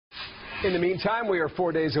In the meantime, we are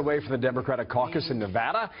 4 days away from the Democratic caucus in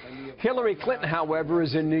Nevada. Hillary Clinton, however,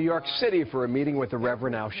 is in New York City for a meeting with the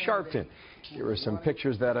Reverend Al Sharpton. Here are some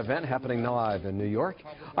pictures of that event happening live in New York.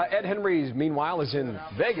 Ed Henry, meanwhile, is in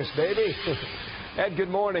Vegas, baby. Ed, good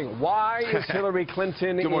morning. Why is Hillary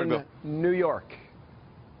Clinton in New York?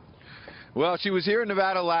 Well, she was here in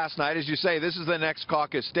Nevada last night. As you say, this is the next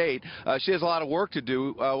caucus state. She has a lot of work to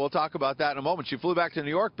do. We'll talk about that in a moment. She flew back to New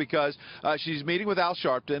York because she's meeting with Al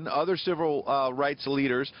Sharpton, other civil rights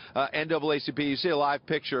leaders, NAACP. You see a live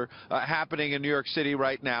picture happening in New York City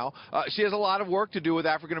right now. She has a lot of work to do with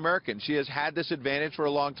African Americans. She has had this advantage for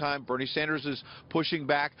a long time. Bernie Sanders is pushing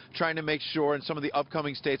back, trying to make sure in some of the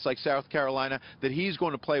upcoming states like South Carolina that he's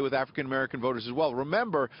going to play with African American voters as well.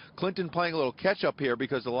 Remember, Clinton playing a little catch-up here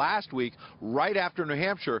because last week, right after New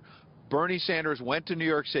Hampshire, Bernie Sanders went to New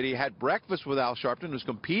York City, had breakfast with Al Sharpton, was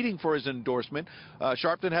competing for his endorsement.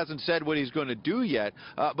 Sharpton hasn't said what he's going to do yet,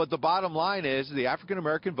 but the bottom line is the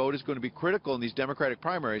African-American vote is going to be critical in these Democratic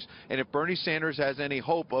primaries, and if Bernie Sanders has any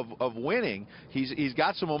hope of winning, he's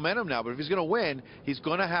got some momentum now, but if he's going to win, he's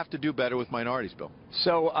going to have to do better with minorities, Bill.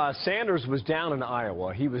 So Sanders was down in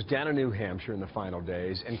Iowa. He was down in New Hampshire in the final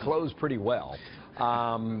days and closed pretty well.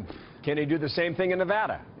 Can he do the same thing in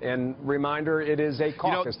Nevada? And reminder, it is a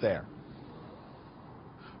caucus there.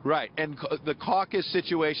 Right, and the caucus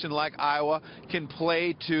situation like Iowa can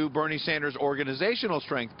play to Bernie Sanders' organizational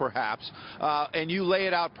strength, perhaps, and you lay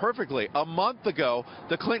it out perfectly. A month ago,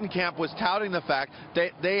 the Clinton camp was touting the fact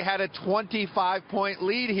that they had a 25-point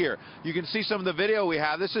lead here. You can see some of the video we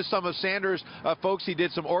have. This is some of Sanders' folks. He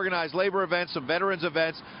did some organized labor events, some veterans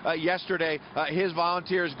events yesterday. His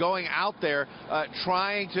volunteers going out there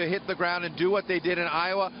trying to hit the ground and do what they did in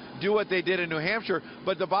Iowa, do what they did in New Hampshire.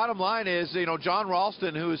 But the bottom line is, you know, John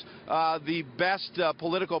Ralston, who's the best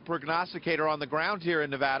political prognosticator on the ground here in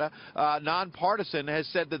Nevada, nonpartisan, has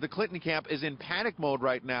said that the Clinton camp is in panic mode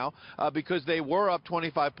right now because they were up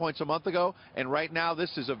 25 points a month ago, and right now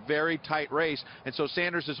this is a very tight race. And so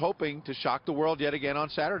Sanders is hoping to shock the world yet again on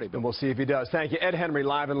Saturday. And we'll see if he does. Thank you, Ed Henry,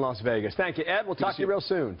 live in Las Vegas. Thank you, Ed. We'll talk to you real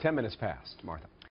soon. 10 minutes past. Martha.